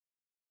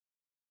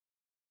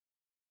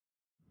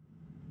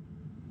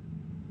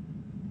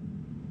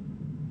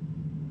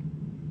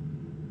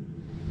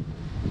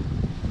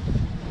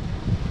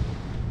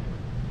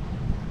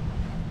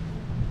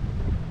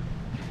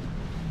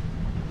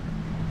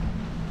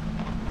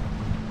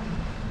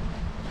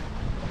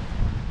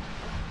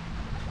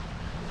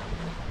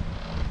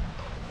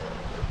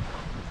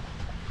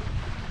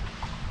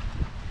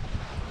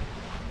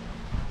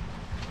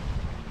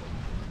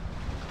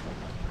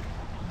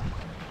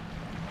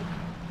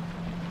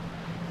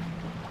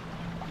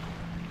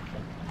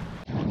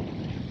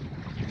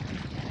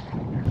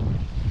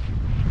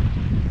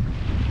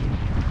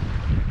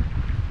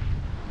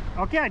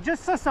Okay, I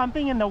just saw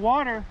something in the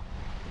water.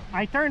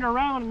 I turned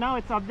around and now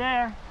it's up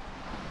there.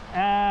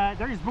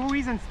 There's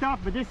buoys and stuff,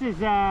 but this is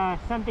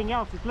something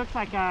else. It looks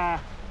like a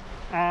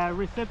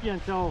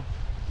recipient, so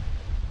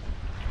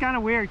it's kind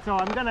of weird. So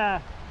I'm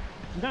gonna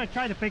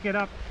try to pick it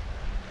up.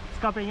 It's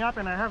coming up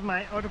and I have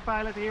my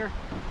autopilot here.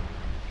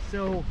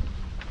 So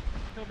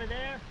it's over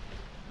there.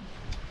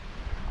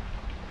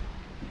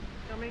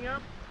 Coming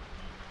up.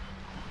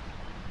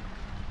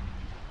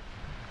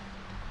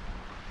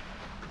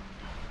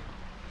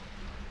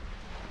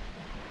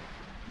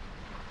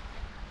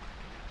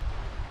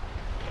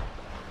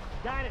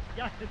 Got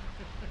it.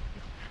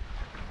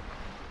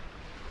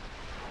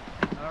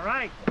 All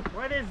right,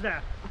 what is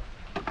that?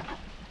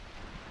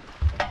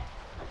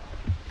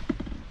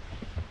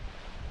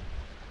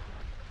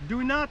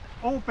 Do not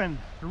open,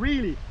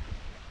 really.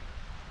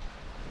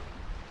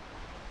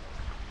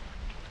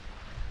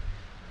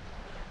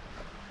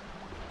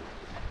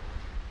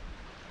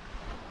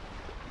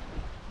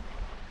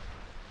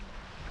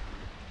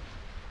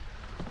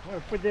 I'm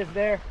gonna put this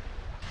there.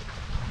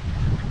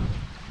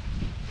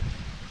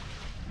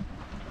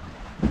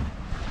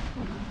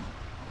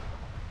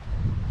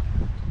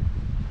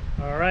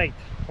 All right,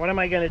 what am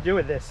I gonna do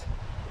with this?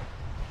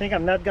 Think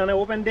I'm not gonna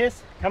open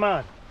this? Come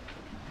on.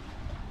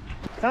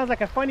 Sounds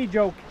like a funny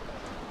joke.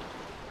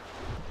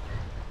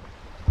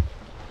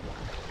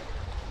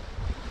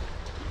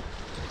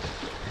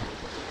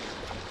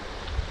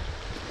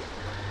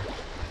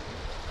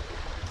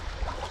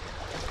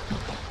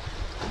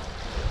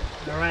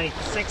 All right,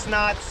 6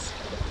 knots.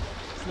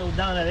 Slow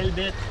down a little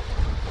bit.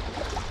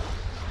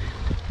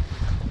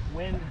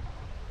 Wind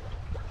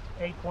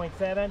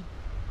 8.7.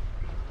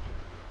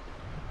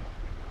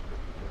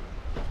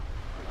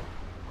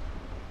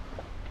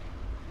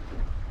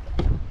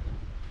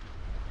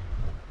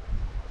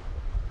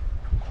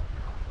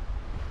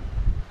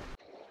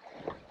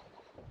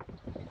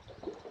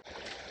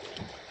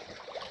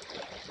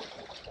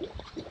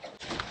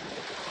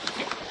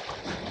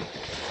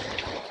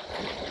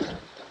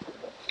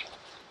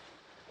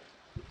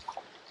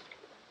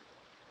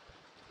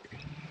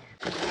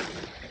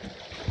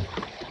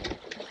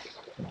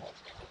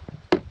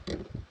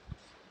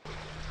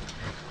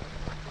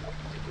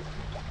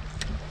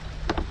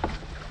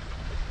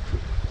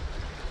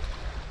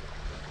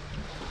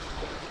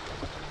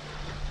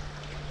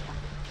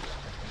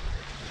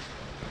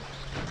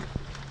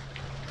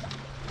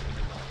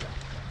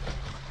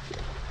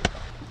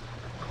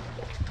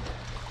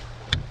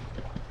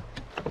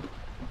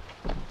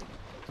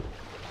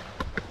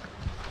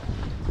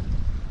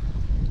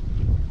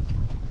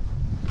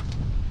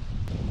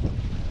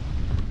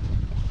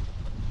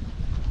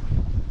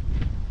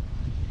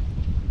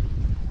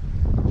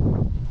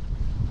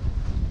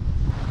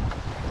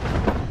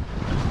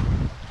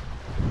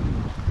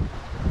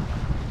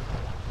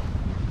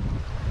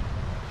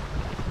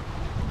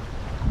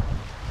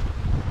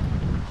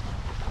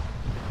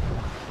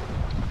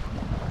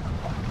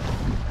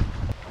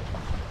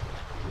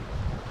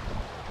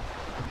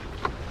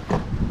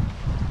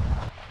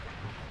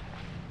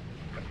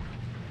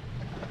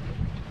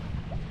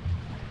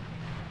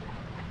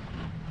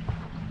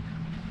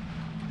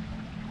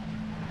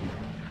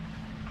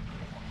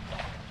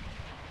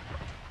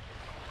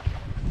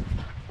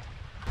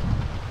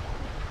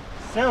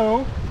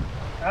 So,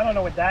 I don't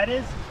know what that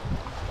is.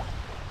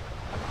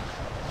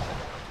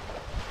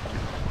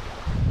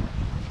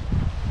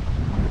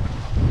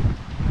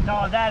 With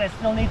all that, I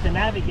still need to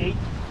navigate.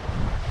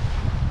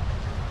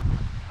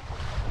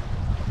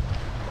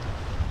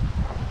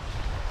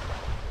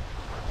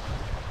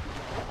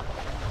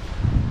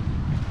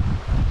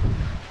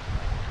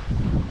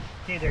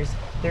 Okay,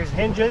 there's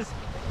hinges.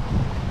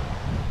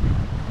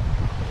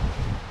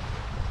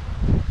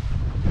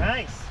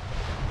 Nice.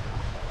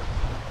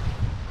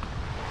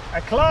 A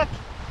clock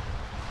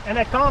and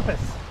a compass.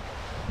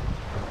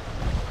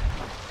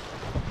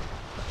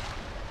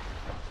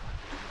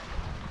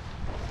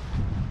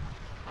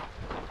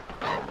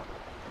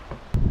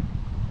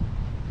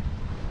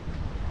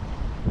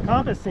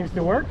 Compass seems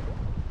to work.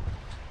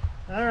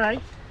 All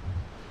right.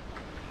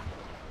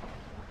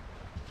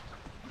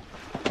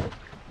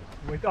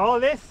 With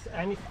all this,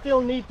 I still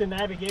need to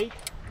navigate.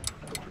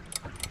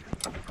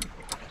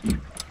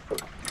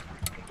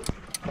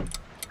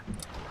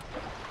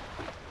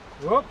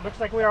 Whoop, looks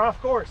like we are off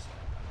course.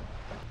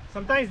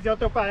 Sometimes the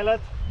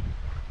autopilot.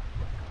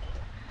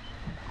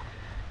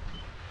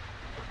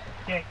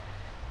 Okay.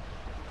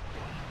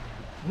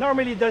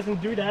 Normally it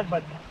doesn't do that,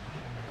 but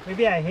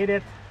maybe I hit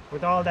it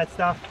with all that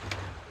stuff.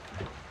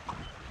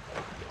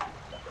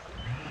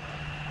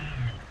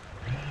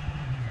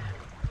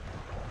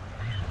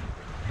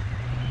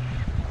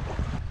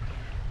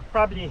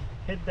 Probably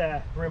hit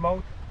the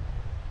remote.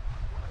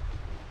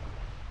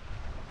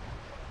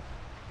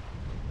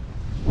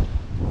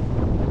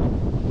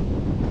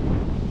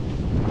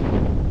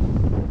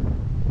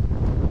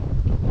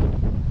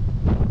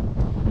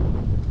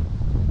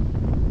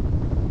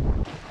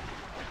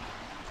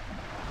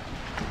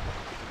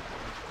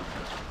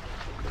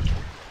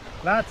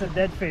 Lots of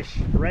dead fish,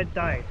 red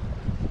tide.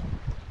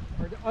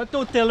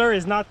 auto tiller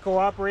is not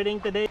cooperating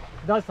today.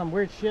 It does some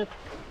weird shit.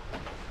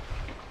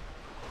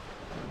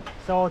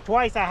 So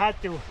twice I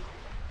had to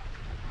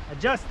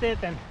adjust it,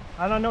 and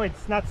I don't know,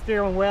 it's not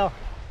steering well.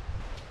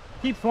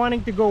 Keeps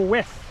wanting to go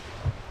west.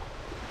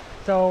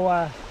 So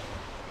I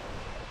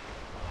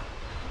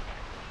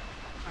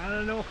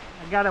don't know,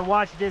 I gotta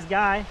watch this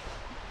guy.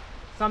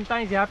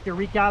 Sometimes you have to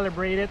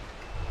recalibrate it,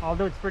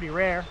 although it's pretty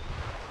rare.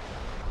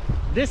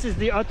 This is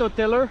the auto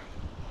tiller.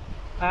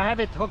 I have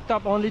it hooked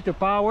up only to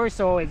power,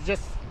 so it's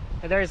just,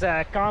 there's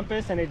a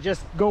compass and it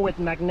just go with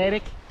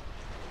magnetic.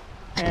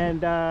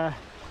 And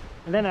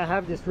then I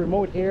have this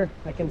remote here.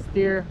 I can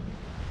steer,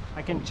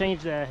 I can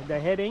change the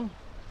heading.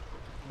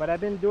 But I've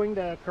been doing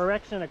the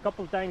correction a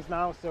couple times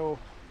now, so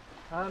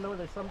I don't know,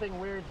 there's something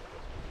weird.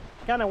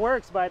 Kind of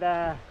works, but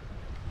I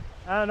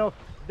don't know,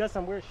 it does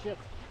some weird shit.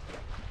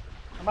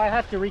 I might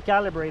have to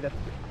recalibrate it.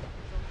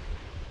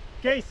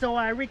 Okay, so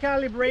I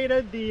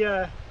recalibrated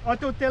the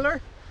auto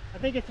tiller. I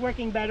think it's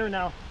working better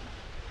now.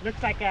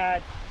 Looks like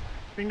it's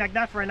been like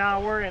that for an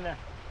hour and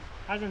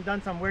hasn't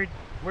done some weird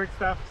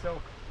stuff, so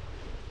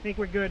I think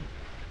we're good.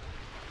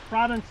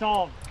 Problem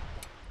solved.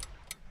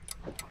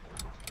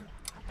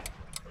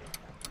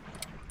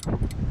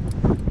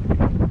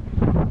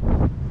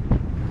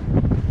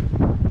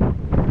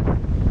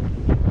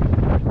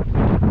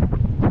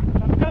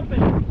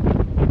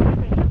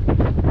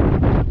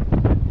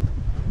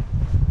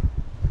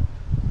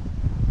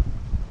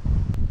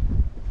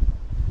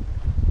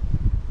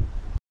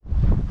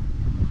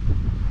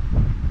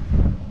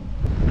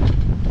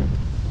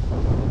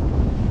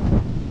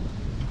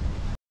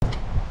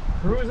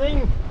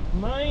 Cruising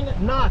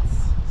 9 knots.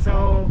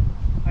 So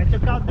I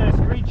took out the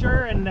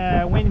screecher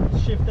and wind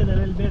shifted a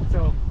little bit,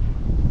 so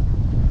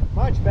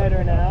much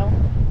better now.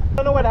 I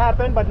don't know what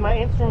happened, but my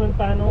instrument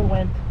panel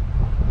went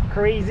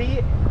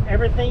crazy.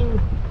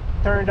 Everything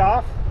turned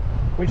off,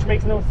 which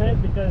makes no sense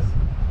because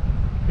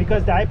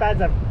the iPads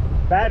have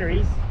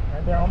batteries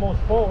and they're almost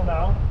full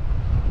now.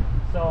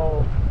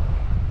 So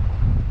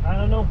I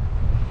don't know.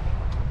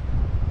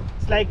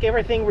 It's like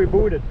everything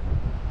rebooted.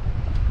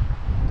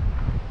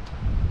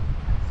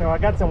 So I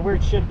got some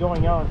weird shit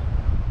going on.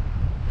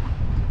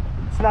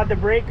 It's not the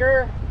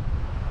breaker,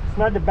 it's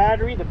not the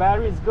battery. The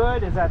battery is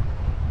good, it's at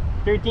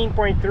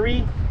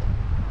 13.3.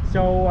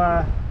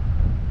 So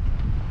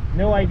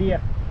no idea,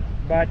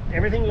 but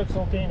everything looks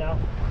okay now.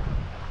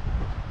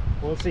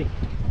 We'll see.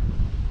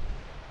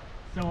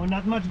 So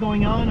not much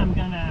going on. I'm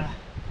gonna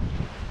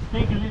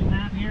take a little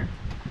nap here.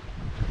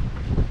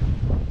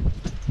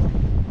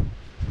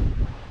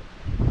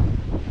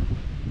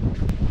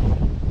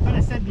 I'm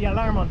gonna set the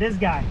alarm on this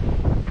guy.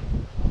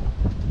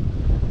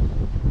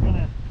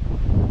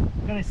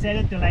 I'm gonna set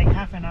it to like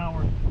half an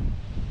hour,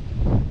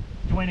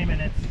 20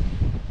 minutes.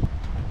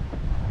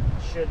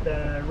 Should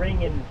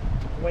ring in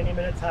 20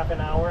 minutes, half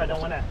an hour. I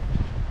don't want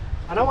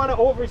to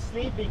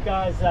oversleep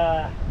because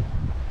I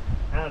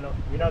don't know,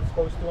 you're not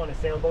supposed to on a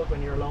sailboat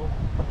when you're alone.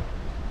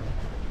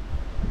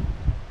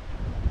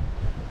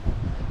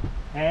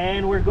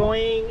 And we're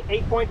going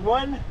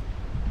 8.1,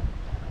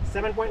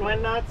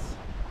 7.1 knots.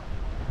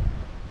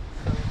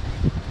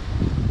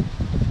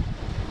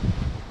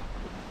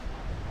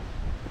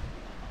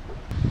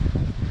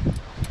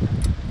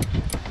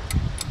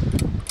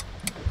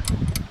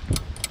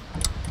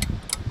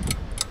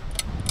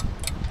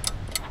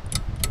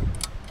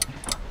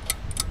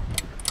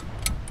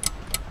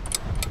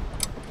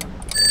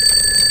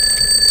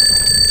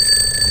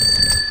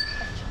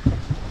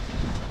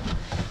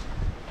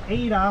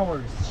 8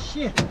 hours.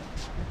 Shit.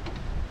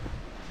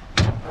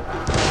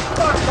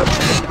 Fuck,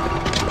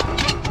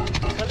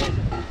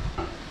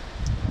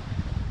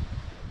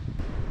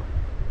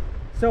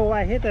 so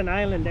I hit an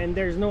island and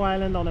there's no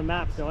island on the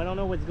map, so I don't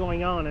know what's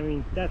going on. I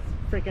mean, that's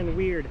freaking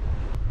weird.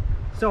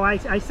 So I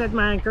set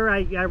my anchor,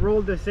 I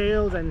rolled the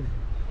sails, and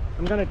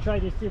I'm gonna try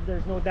to see if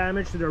there's no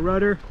damage to the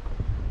rudder.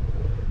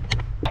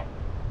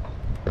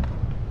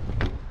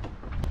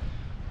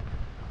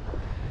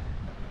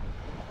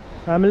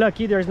 I'm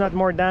lucky there's not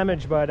more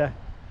damage, but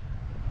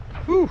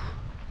whew,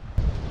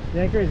 the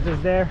anchor is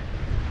just there,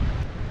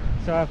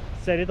 so I've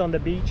set it on the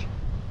beach.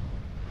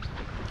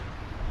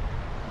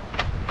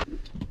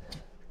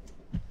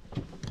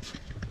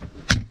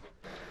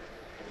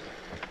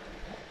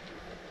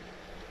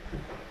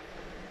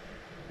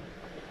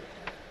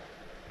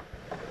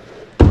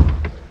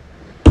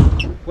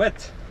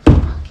 Wet.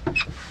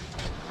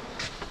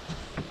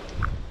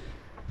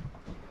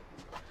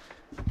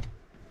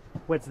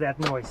 What's that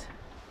noise?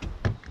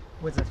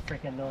 What's that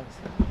freaking noise?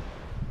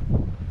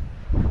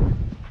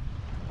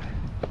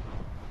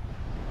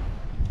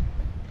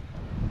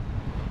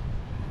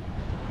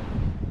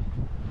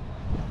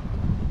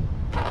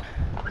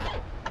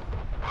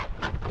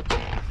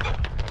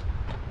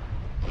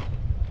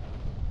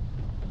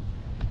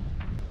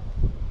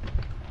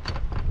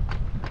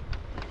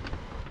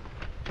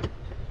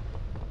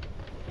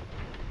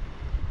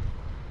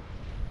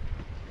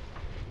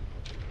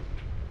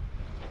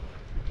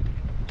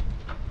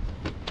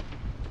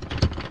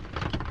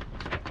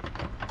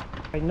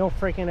 I had no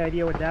freaking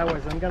idea what that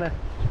was. I'm gonna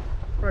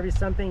Probably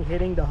something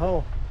hitting the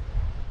hull.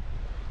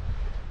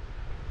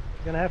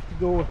 Gonna have to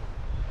go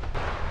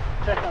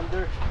check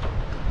under.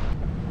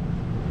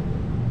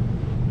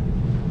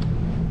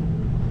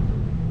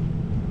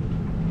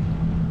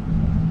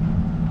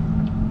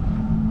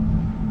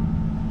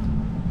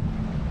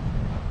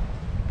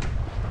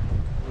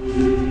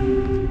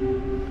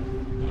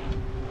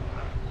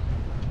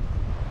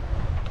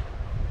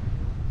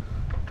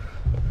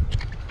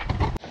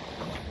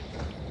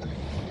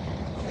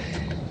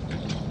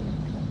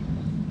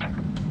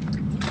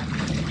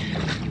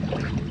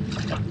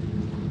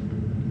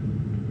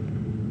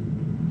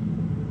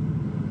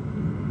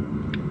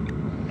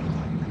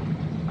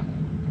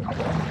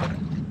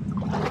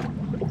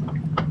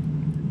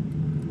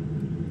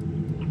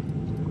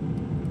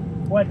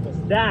 What was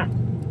that?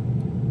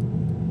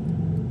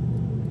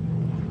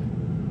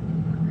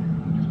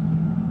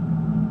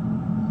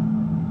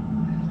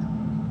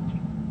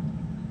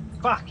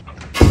 Fuck.